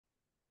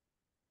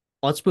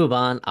let's move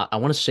on. I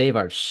want to save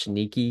our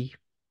sneaky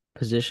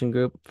position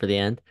group for the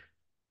end.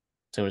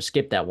 So I'm going to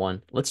skip that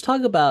one. Let's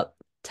talk about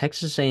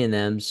Texas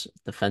A&M's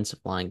defensive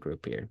line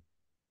group here.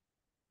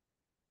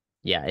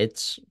 Yeah,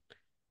 it's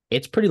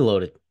pretty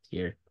loaded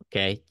here.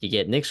 Okay. You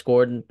get Nick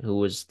Gordon, who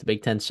was the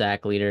Big Ten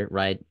sack leader,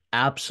 right?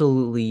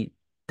 Absolutely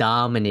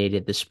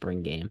dominated the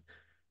spring game,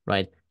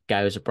 right?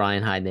 Guy was a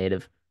Bryan High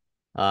native,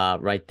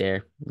 right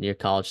there near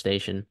College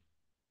Station.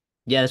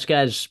 Yeah,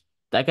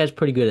 that guy's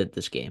pretty good at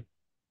this game.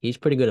 He's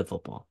pretty good at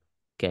football.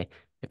 Okay.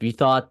 If you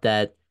thought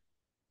that,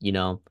 you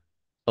know,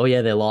 oh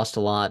yeah, they lost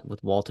a lot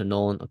with Walter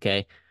Nolan,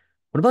 okay.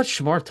 What about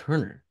Shamar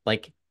Turner?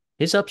 Like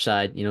his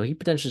upside, he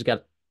potentially's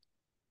got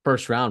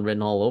first round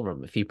written all over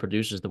him if he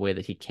produces the way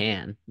that he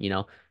can.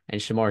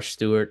 And Shamar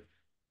Stewart,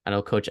 I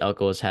know Coach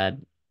Elko has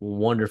had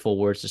wonderful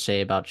words to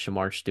say about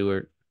Shamar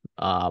Stewart,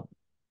 uh,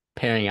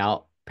 pairing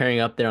up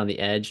there on the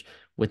edge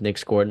with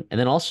Nick Gordon. And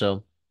then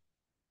also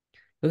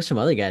look at some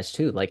other guys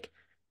too, like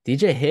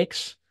DJ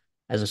Hicks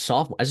as a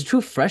sophomore, as a true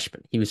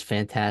freshman, he was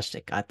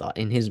fantastic, I thought,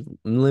 in his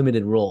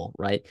limited role,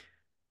 right?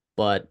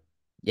 But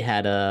you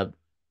had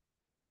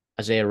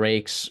Isaiah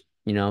Rakes,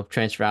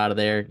 transfer out of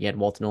there. You had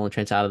Walton Nolan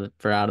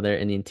transfer out of there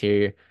in the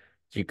interior.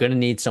 So you're going to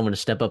need someone to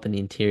step up in the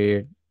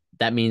interior.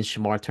 That means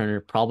Shamar Turner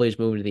probably is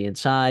moving to the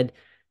inside.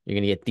 You're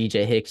going to get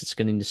DJ Hicks that's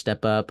going to need to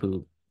step up,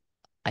 who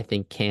I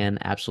think can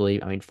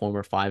absolutely, I mean,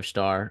 former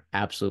five-star,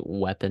 absolute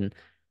weapon.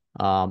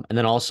 And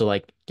then also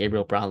like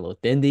Gabriel Brown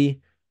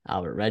Lotindi,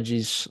 Albert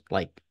Regis,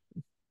 like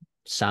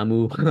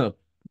Samu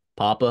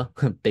Papa,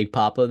 Big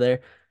Papa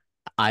there.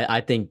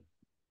 I think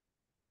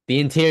the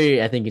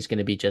interior, I think, is going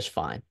to be just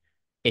fine.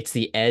 It's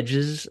the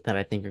edges that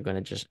I think are going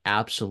to just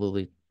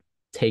absolutely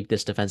take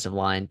this defensive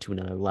line to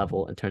another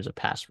level in terms of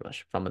pass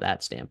rush from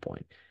that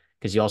standpoint.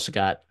 Because you also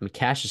got, I mean,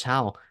 Cassius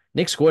Howell.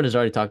 Nick Gordon has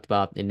already talked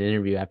about in an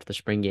interview after the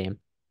spring game.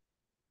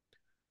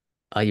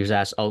 He was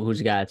asked, "Oh, who's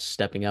the guy that's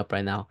stepping up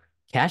right now?"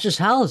 Cassius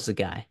Howell is the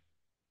guy.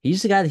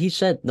 He's the guy that he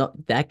said, no,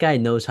 that guy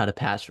knows how to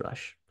pass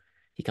rush.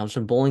 He comes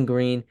from Bowling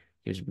Green.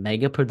 He was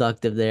mega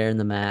productive there in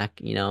the MAC,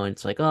 and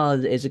it's like, oh,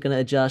 is it gonna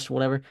adjust?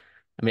 Whatever.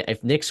 I mean,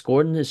 if Nick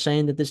Gordon is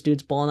saying that this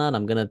dude's balling out,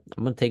 I'm gonna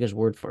take his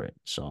word for it.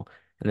 So,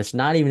 and it's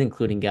not even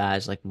including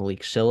guys like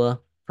Malik Silla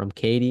from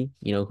Katy,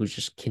 who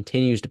just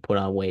continues to put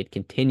on weight,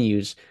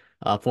 continues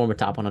former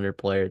top 100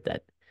 player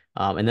that,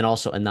 and then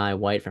also Anai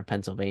White from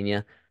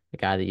Pennsylvania, the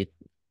guy that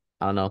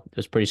I don't know, it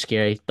was pretty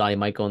scary. Thought he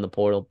might go in the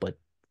portal, but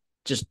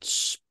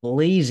just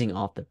blazing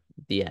off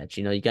the edge.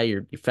 You got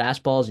your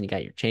fastballs and you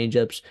got your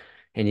changeups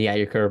and you got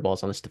your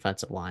curveballs on this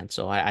defensive line.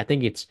 So I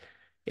think it's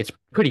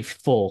pretty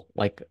full.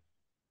 Like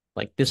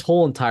this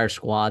whole entire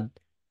squad,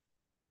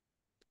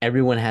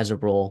 everyone has a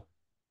role.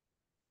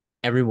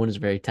 Everyone is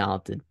very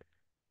talented.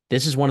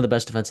 This is one of the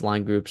best defensive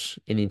line groups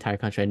in the entire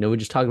country. I know we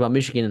just talked about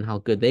Michigan and how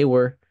good they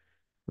were,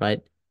 right?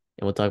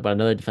 And we'll talk about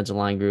another defensive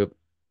line group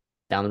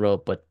down the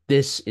road, but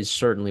this is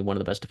certainly one of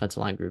the best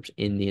defensive line groups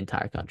in the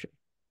entire country.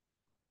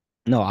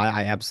 No,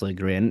 I absolutely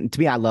agree. And to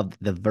me, I love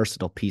the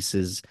versatile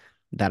pieces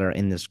that are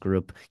in this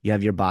group. You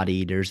have your body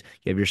eaters,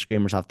 you have your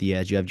screamers off the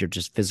edge, you have your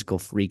just physical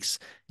freaks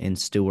in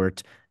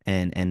Stewart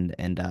and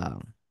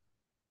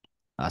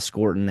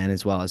Scorton, and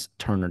as well as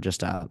Turner,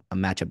 just a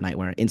matchup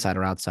nightmare, inside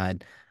or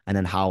outside, and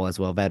then Howell as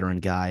well,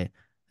 veteran guy,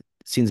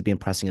 seems to be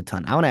impressing a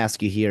ton. I want to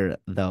ask you here,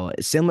 though,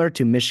 similar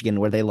to Michigan,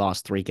 where they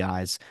lost three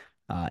guys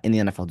in the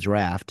NFL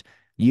draft,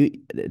 you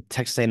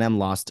Texas A&M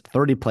lost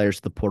 30 players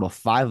to the portal,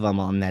 five of them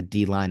on that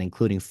D line,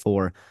 including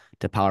four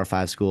to Power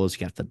Five schools.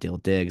 You got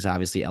Fadil Diggs,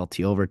 obviously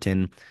LT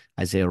Overton,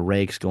 Isaiah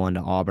Rakes going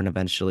to Auburn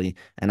eventually,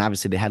 and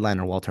obviously the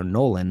headliner Walter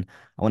Nolan.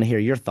 I want to hear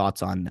your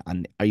thoughts on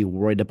are you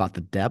worried about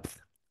the depth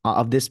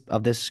of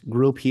this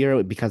group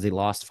here because they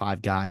lost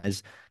five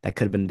guys that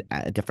could have been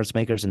difference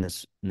makers in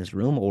this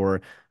room,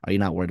 or are you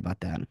not worried about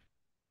that?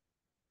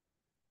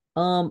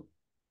 Um,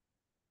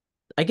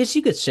 I guess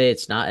you could say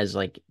it's not as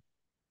like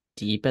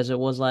deep as it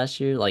was last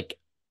year. Like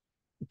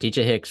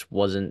DJ Hicks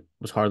was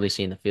hardly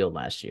seen the field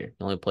last year.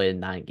 He only played in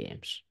 9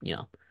 games.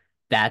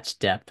 That's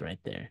depth right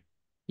there.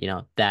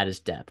 That is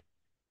depth.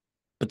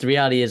 But the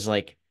reality is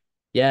like,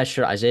 yeah,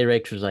 sure, Isaiah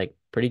Rakes was like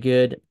pretty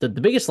good. The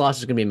biggest loss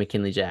is gonna be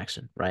McKinley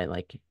Jackson, right?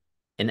 Like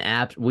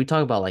we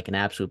talk about like an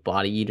absolute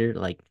body eater,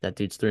 like that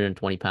dude's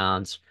 320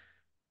 pounds.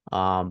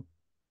 Um,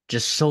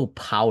 just so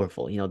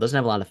powerful. Doesn't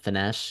have a lot of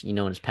finesse, in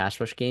his pass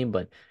rush game,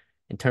 but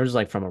in terms of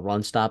like from a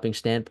run stopping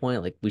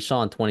standpoint, like we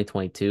saw in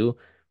 2022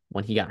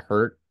 when he got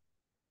hurt,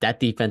 that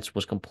defense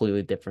was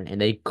completely different and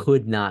they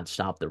could not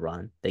stop the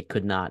run. They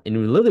could not. And it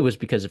literally was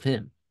because of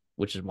him,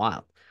 which is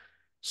wild.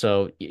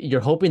 So you're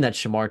hoping that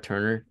Shamar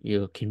Turner,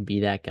 can be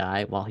that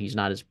guy while he's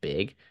not as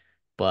big,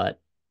 but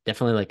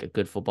definitely like a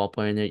good football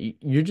player in there.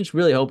 You're just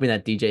really hoping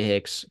that DJ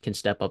Hicks can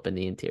step up in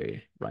the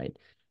interior, right?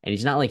 And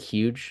he's not like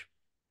huge,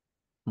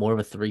 more of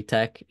a three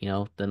tech,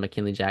 than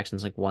McKinley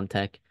Jackson's like one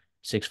tech,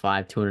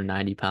 6'5",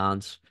 290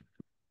 pounds.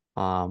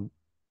 Um,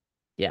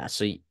 yeah,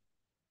 so it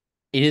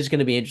is going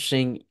to be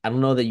interesting. I don't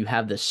know that you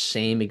have the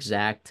same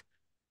exact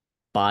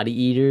body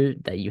eater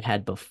that you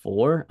had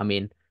before. I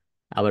mean,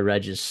 Albert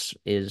Regis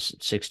is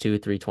 6'2",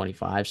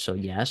 325. So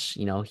yes,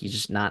 he's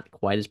just not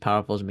quite as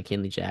powerful as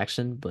McKinley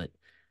Jackson, but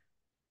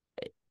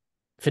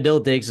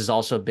Fadil Diggs is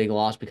also a big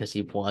loss because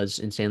he was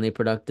insanely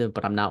productive,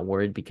 but I'm not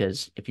worried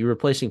because if you're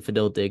replacing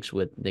Fadil Diggs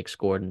with Nick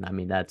Gordon, I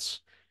mean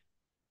it's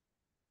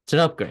an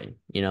upgrade.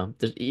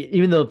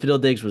 Even though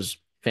Fadil Diggs was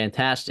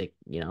fantastic,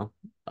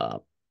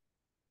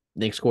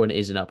 Nick Gordon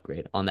is an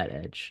upgrade on that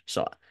edge.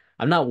 So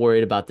I'm not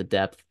worried about the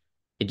depth.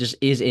 It just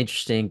is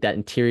interesting that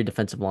interior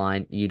defensive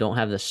line, you don't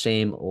have the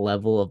same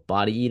level of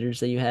body eaters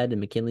that you had in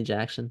McKinley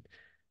Jackson.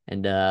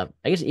 And I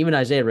guess even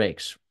Isaiah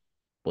Rakes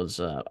was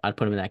I'd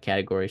put him in that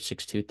category,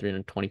 6'2",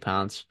 320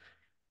 pounds.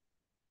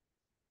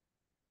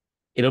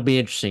 It'll be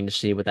interesting to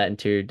see what that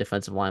interior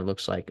defensive line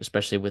looks like,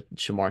 especially with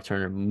Shamar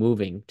Turner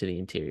moving to the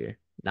interior.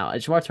 Now,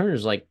 Shamar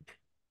Turner's like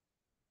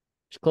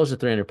he's close to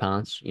 300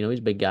 pounds. He's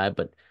a big guy,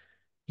 but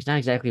he's not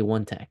exactly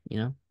one tech.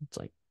 It's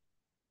like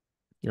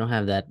you don't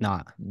have that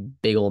No,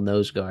 big old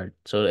nose guard.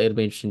 So it'll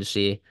be interesting to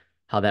see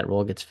how that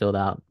role gets filled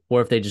out.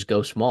 Or if they just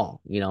go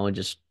small, and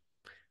just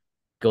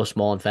go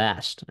small and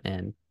fast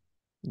and,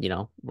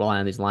 rely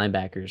on these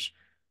linebackers,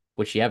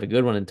 which you have a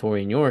good one in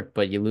Torian York,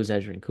 but you lose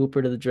Edgerrin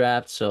Cooper to the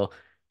draft. So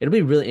it'll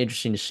be really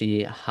interesting to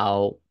see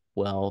how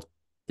well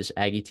this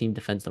Aggie team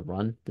defends the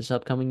run this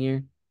upcoming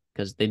year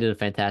because they did a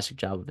fantastic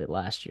job of it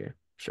last year,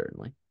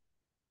 certainly.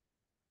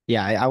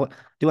 yeah,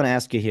 do want to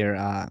ask you here.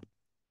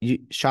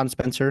 Sean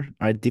Spencer,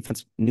 our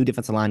new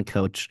defensive line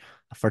coach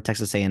for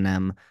Texas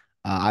A&M.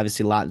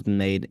 Obviously, a lot has been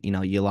made.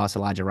 You lost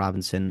Elijah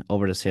Robinson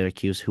over to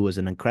Syracuse, who was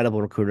an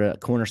incredible recruiter, a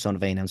cornerstone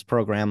of A&M's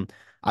program.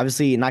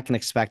 Obviously, you're not going to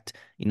expect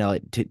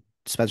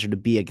Spencer to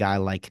be a guy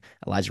like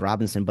Elijah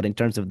Robinson, but in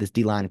terms of this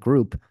D line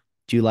group,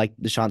 do you like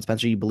Deshaun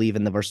Spencer? You believe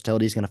in the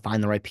versatility? He's going to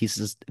find the right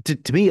pieces.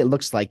 To me, it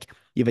looks like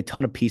you have a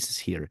ton of pieces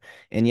here,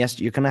 and yes,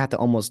 you're going to have to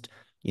almost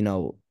you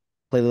know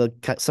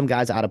cut some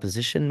guys out of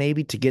position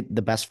maybe to get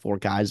the best four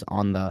guys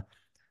on the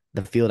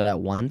field at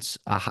once.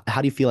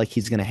 How do you feel like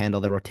he's going to handle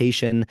the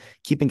rotation,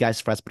 keeping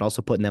guys fresh, but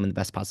also putting them in the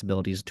best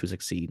possibilities to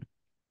succeed?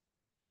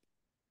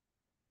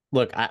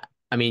 Look,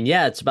 I mean,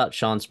 yeah, it's about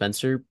Sean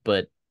Spencer,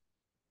 but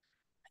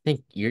I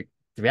think the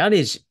reality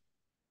is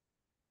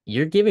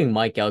you're giving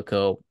Mike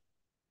Elko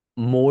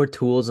more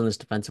tools on this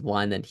defensive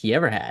line than he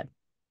ever had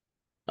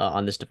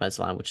on this defensive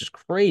line, which is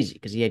crazy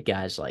because he had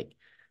guys like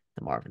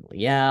the Marvin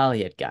Leal,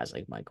 he had guys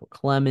like Michael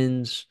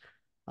Clemens.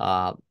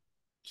 Uh,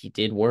 he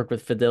did work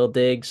with Fidel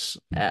Diggs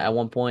at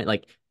one point.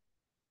 Like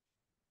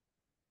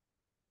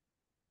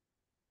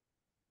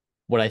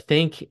what I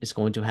think is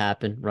going to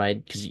happen,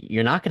 right? Because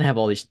you're not going to have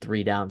all these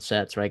three down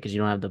sets, right? Because you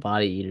don't have the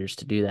body eaters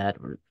to do that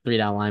or three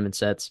down lineman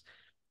sets.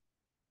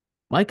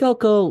 Mike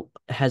Elko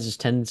has this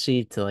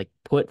tendency to like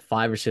put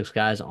five or six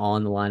guys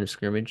on the line of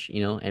scrimmage,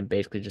 and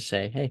basically just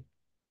say, "Hey,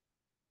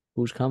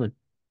 who's coming?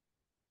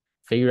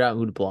 Figure out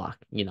who to block."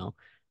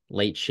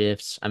 Late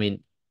shifts. I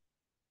mean,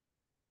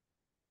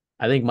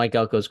 I think Mike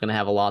Elko is going to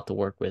have a lot to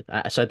work with.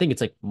 So I think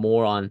it's like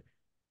more on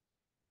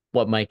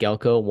what Mike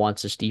Elko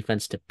wants his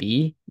defense to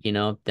be,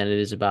 than it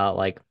is about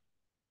like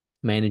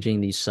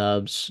managing these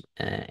subs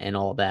and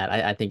all that.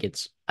 I think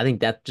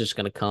that's just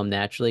going to come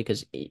naturally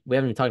because we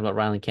haven't even talked about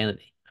Rylan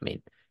Kennedy. I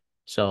mean,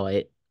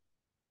 so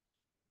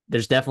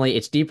there's definitely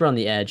it's deeper on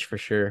the edge for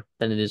sure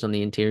than it is on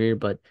the interior,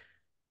 but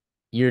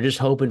you're just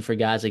hoping for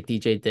guys like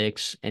DJ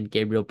Dix and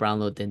Gabriel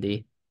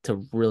Brownlow-Dindy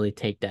to really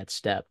take that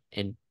step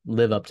and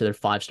live up to their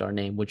five-star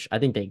name, which I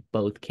think they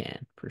both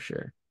can for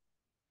sure.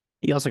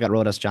 He also got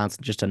Rodas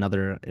Johnson, just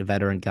another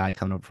veteran guy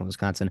coming over from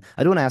Wisconsin.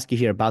 I do want to ask you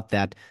here about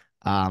that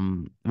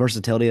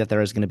versatility that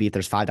there is going to be if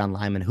there's five down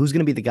linemen. Who's going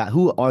to be the guy?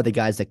 Who are the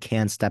guys that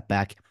can step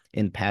back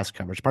in pass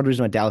coverage? Part of the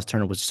reason why Dallas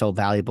Turner was so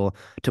valuable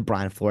to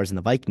Brian Flores and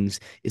the Vikings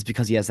is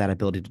because he has that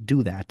ability to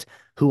do that.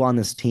 Who on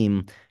this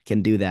team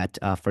can do that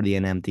for the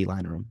NMD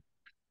line room?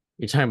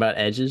 You're talking about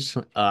edges?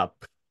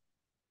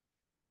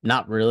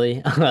 Not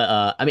really.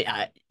 I mean,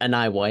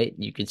 Anai White,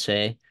 you could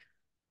say,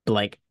 but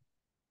like,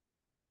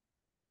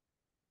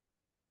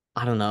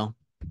 I don't know,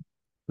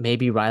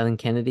 maybe Rylan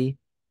Kennedy.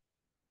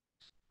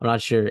 I'm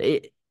not sure.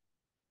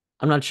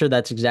 I'm not sure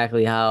that's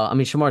exactly how. I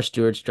mean, Shamar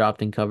Stewart's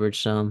dropped in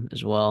coverage some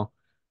as well.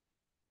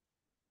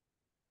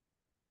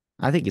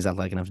 I think he's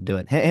athletic enough to do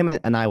it. Him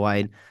and I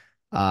White,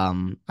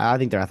 I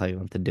think they're athletic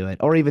enough to do it.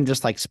 Or even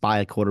just like spy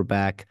a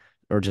quarterback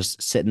or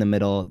just sit in the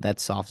middle, that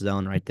soft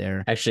zone right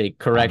there. Actually,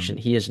 correction,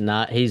 Um, he is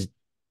not.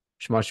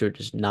 Shamar Stewart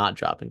does not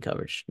drop in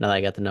coverage. Now that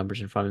I got the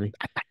numbers in front of me,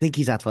 I think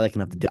he's athletic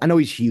enough to do. I know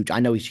he's huge. I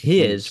know he's he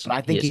huge, is. but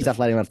I He think is. he's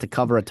athletic enough to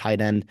cover a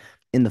tight end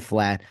in the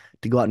flat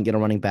to go out and get a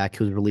running back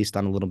who's released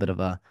on a little bit of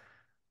a,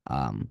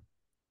 um,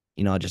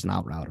 just an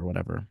out route or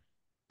whatever.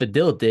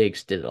 Fadil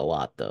Diggs did it a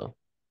lot though.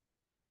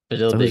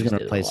 Fadil So who's Diggs going to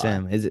did it a replace lot.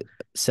 him? Is it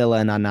Scylla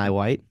and Anai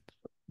White?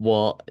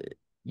 Well,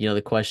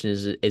 the question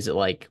is it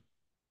like,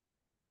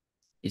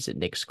 is it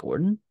Nick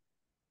Gordon?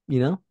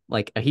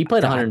 Like he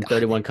played I,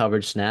 131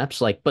 coverage snaps.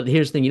 Like, but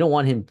here's the thing: you don't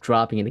want him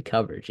dropping into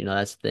coverage.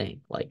 That's the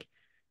thing. Like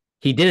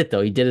he did it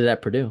though. He did it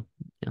at Purdue.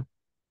 You know,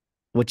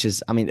 which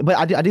is, I mean, but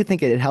I do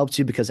think it helps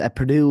you because at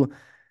Purdue,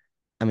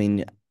 I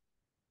mean,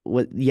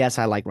 yes,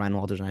 I like Ryan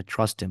Walters and I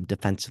trust him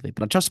defensively,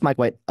 but I trust Mike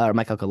White or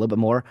Mike Elko a little bit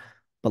more.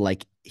 But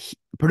like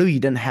Purdue, you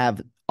didn't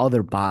have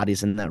other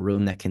bodies in that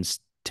room that can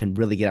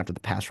really get after the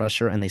pass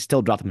rusher, and they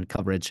still dropped him in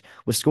coverage.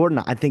 With Gordon,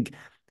 I think,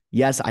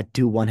 yes, I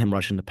do want him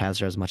rushing the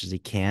passer as much as he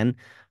can,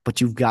 but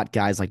you've got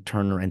guys like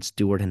Turner and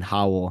Stewart and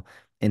Howell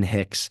and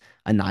Hicks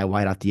and Nye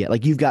White out the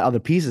like you've got other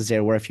pieces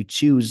there where if you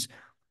choose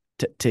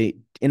to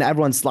and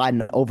everyone's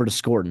sliding over to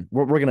Scorden.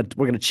 We're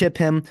gonna chip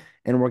him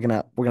and we're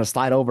gonna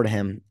slide over to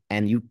him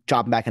and you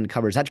drop him back into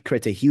coverage. That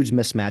creates a huge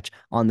mismatch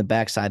on the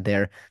backside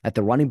there that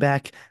the running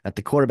back that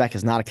the quarterback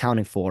is not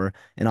accounting for,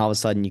 and all of a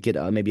sudden you get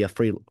maybe a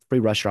free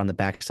rusher on the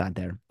backside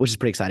there, which is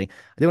pretty exciting.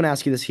 I do want to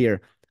ask you this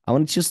here. I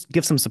want to just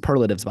give some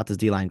superlatives about this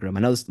D-line group. I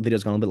know this video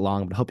is going a little bit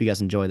long, but I hope you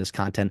guys enjoy this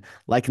content.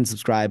 Like and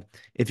subscribe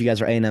if you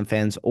guys are A&M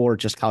fans or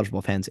just college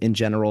football fans in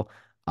general.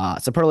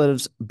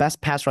 Superlatives,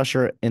 best pass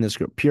rusher in this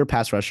group, pure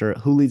pass rusher.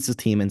 Who leads the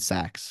team in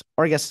sacks?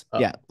 Or I guess, Uh,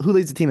 yeah, who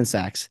leads the team in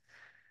sacks?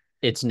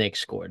 it's Nick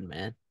Gordon,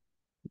 man.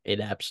 It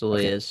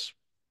absolutely Okay. is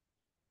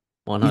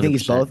You think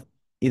he's 100%. both?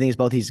 You think he's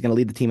both? He's going to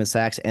lead the team in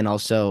sacks and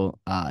also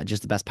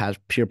just the best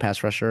pure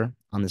pass rusher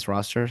on this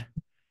roster.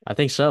 I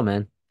think so,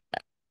 man.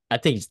 I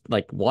think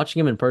like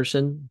watching him in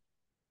person,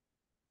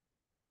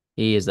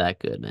 he is that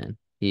good, man.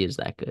 He is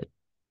that good.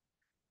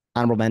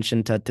 Honorable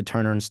mention to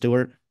Turner and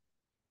Stewart.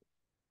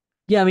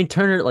 Yeah, I mean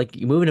Turner, like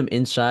you moving him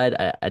inside,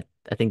 I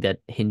think that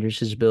hinders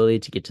his ability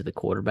to get to the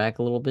quarterback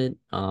a little bit.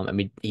 I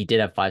mean he did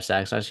have 5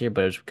 sacks last year,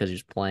 but it was because he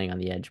was playing on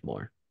the edge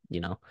more,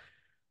 you know.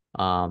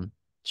 Um,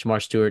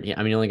 Shamar Stewart, yeah,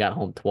 I mean he only got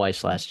home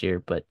twice last year,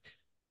 but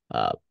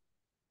uh,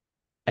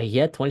 he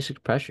had 26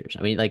 pressures.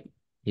 I mean, like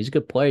he's a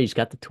good player. He's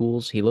got the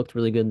tools. He looked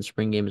really good in the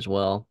spring game as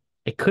well.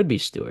 It could be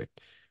Stewart.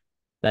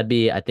 That'd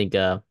be, I think,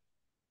 in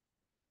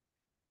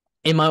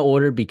my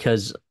order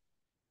because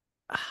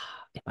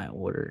in my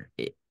order,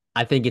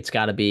 I think it's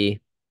got to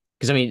be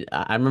because I mean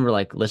I remember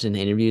like listening to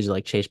interviews of,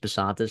 like Chase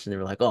Basantis and they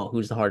were like, "Oh,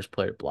 who's the hardest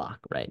player to block?"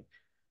 Right?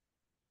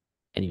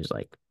 And he was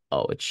like,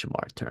 "Oh, it's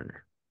Shamar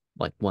Turner,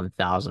 like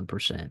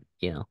 1,000%."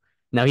 You know.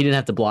 Now he didn't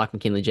have to block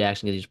McKinley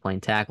Jackson because he was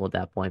playing tackle at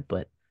that point,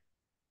 but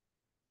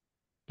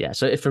yeah.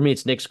 So for me,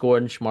 it's Nick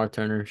Gordon, Shamar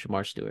Turner,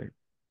 Shamar Stewart.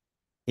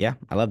 Yeah,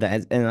 I love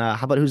that. And how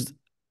about who's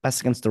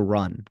best against the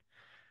run?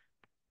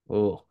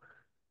 Oh,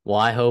 well,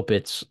 I hope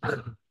it's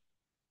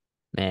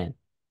man.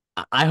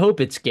 I hope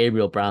it's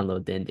Gabriel Brownlow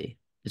Dindy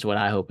is what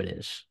I hope it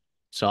is.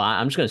 So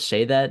I'm just gonna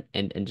say that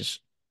and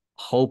just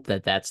hope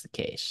that that's the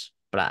case.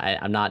 But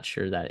I'm not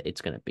sure that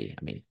it's gonna be.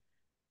 I mean,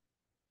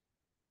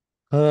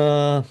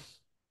 uh,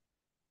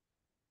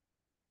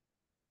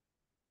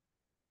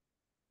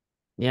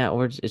 yeah,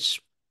 or it's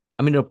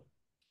I mean,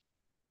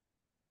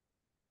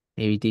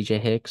 maybe DJ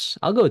Hicks.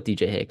 I'll go with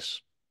DJ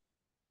Hicks.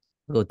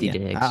 I'll go with Yeah,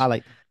 DJ I Hicks.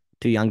 like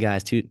two young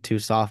guys, two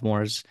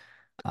sophomores.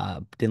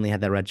 Dinley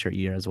had that redshirt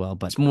year as well,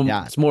 but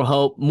yeah, It's more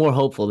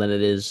hopeful than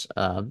it is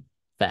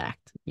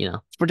fact. You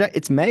know.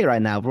 It's May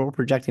right now. We're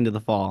projecting to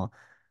the fall.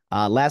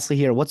 Lastly,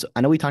 here, what's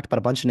I know we talked about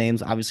a bunch of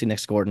names. Obviously,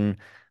 Nick Gordon,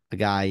 a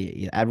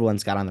guy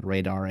everyone's got on the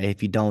radar.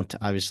 If you don't,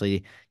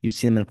 obviously, you've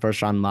seen him in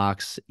first round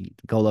mocks.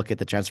 Go look at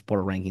the transfer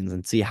portal rankings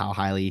and see how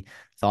highly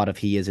thought of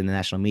he is in the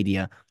national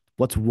media.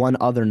 What's one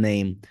other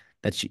name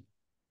that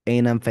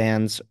A&M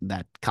fans,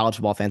 that college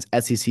football fans,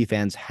 SEC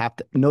fans have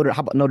to How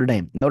about Notre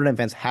Dame? Notre Dame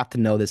fans have to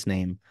know this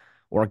name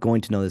or are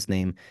going to know this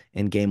name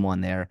in game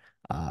one there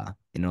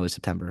in early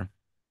September.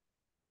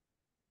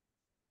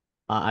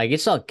 I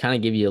guess I'll kind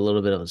of give you a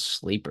little bit of a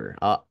sleeper.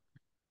 I'll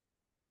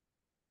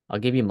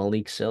give you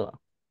Malik Silla.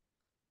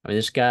 I mean,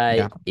 this guy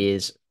Yeah.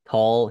 is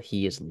tall,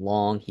 he is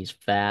long, he's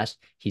fast.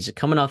 He's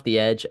coming off the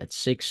edge at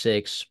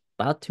 6'6",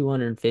 about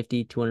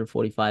 250,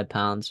 245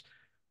 pounds.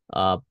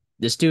 Uh,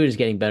 this dude is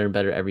getting better and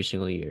better every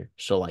single year.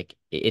 So like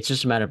it's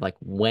just a matter of like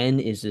when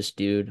is this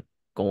dude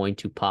going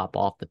to pop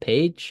off the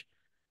page?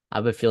 I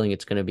have a feeling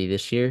it's going to be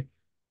this year.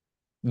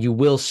 You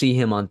will see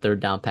him on third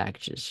down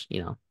packages,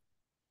 you know.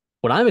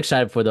 What I'm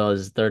excited for though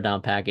is third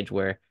down package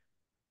where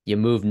you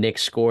move Nick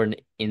Scoren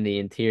in the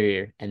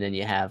interior, and then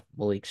you have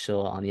Malik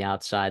Silla on the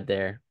outside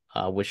there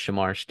with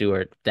Shamar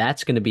Stewart.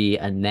 That's going to be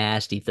a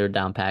nasty third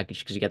down package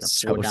because you got the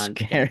four So down. You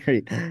got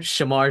scary.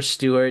 Shamar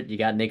Stewart, you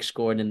got Nick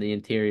Scoren in the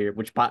interior,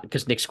 which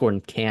because Nick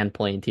Scoren can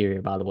play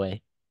interior, by the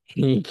way,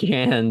 he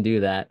can do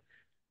that.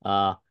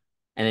 Uh,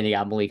 and then you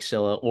got Malik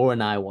Silla or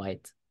Nye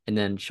White, and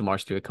then Shamar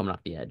Stewart coming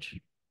off the edge.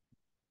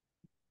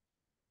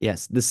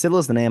 Yes, the Siddle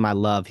is the name I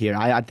love here.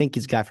 I think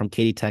he's a guy from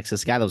Katy,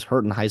 Texas, a guy that was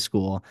hurt in high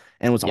school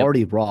and was Yep.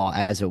 already raw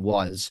as it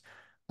was.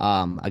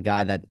 A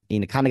guy that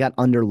kind of got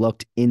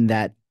underlooked in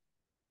that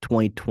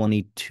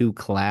 2022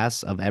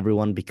 class of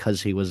everyone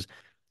because he was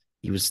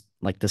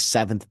like the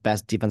seventh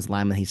best defense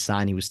lineman he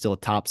signed. He was still a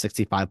top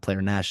 65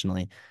 player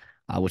nationally,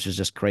 which is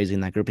just crazy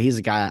in that group. But he's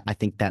a guy I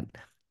think that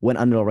went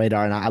under the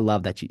radar, and I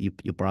love that you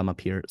brought him up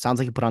here. Sounds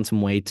like he put on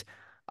some weight,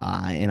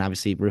 and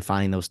obviously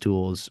refining those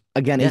tools.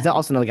 Again, he's Yeah.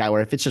 also another guy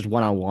where if it's just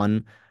one on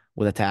one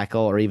with a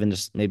tackle, or even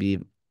just maybe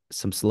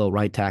some slow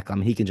right tackle, I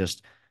mean, he can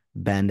just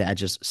bend at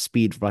just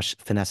speed rush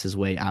finesse his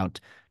way out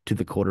to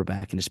the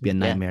quarterback and just be a Yeah.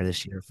 nightmare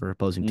this year for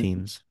opposing N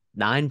teams.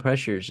 9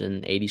 pressures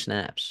and 80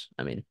 snaps.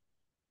 I mean,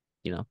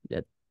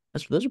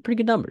 those are pretty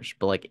good numbers.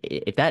 But like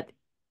if that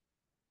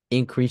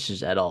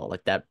increases at all,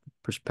 like that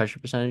pressure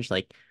percentage,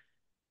 like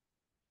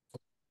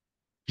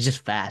he's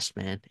just fast,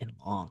 man, and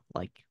long.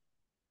 Like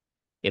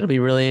it'll be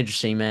really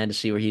interesting, man, to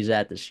see where he's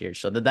at this year.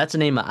 So that's a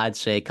name I'd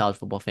say college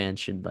football fans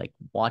should like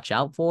watch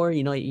out for.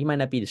 He might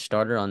not be the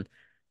starter on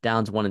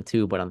downs 1 and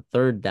 2, but on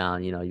third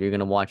down, you're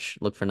gonna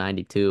look for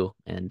 92,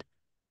 and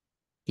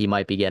he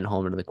might be getting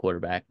home to the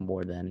quarterback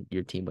more than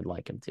your team would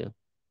like him to.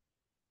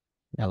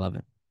 I love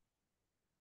it.